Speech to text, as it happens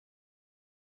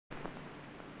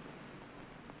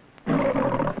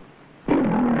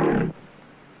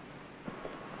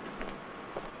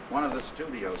One of the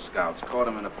studio scouts caught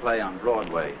him in a play on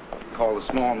Broadway called The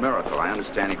Small Miracle. I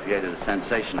understand he created a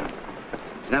sensation.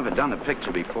 He's never done a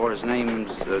picture before. His name's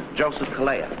Joseph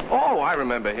Kalea. Oh, I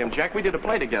remember him, Jack. We did a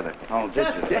play together. Oh, did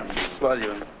you? Yes. Well,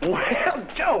 you... Well,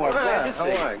 Joe, I'm glad to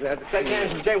see you. How are you? Glad to see Shake you.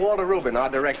 hands with J. Walter Ruben,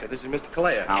 our director. This is Mr.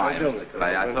 Kalea. How are you, doing? Mr.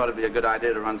 Kalea? I thought it'd be a good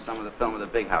idea to run some of the film at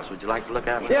the big house. Would you like to look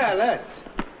at it? Yeah, let's.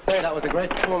 Say, that was a great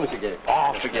performance you gave.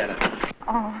 Oh, forget it.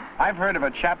 Oh. I've heard of a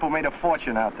chap who made a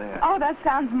fortune out there. Oh, that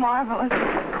sounds marvelous.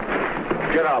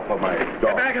 Get off of my dog.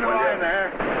 Get back in the line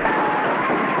there.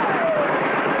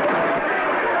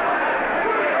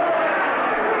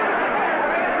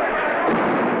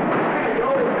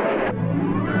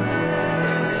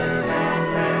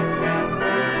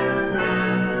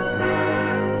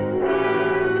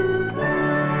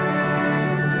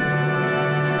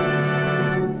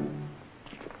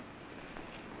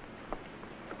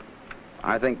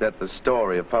 I think that the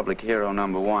story of Public Hero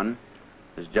 #1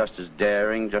 is just as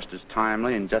daring, just as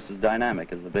timely, and just as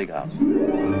dynamic as The Big House.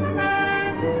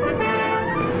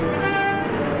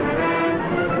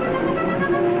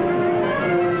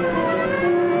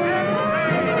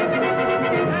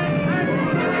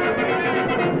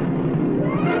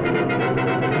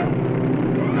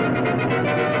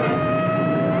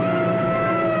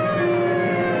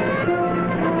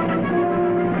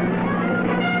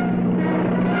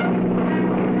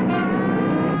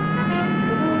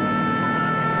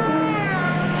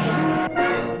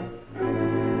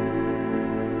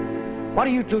 What are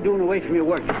you two doing away from your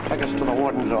work? Take us to the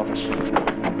warden's office.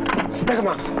 Stick 'em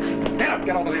up. Get up.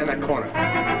 Get over there in that corner.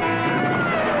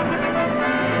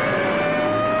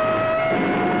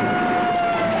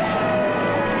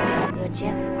 You're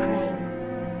Jeff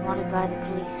Crane, wanted by the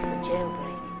police for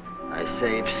jailbreak. I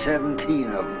saved 17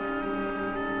 of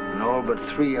them, and all but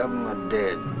 3 of them are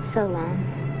dead. So long.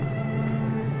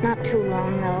 Not too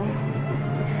long, though.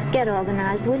 Get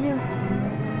organized, will you?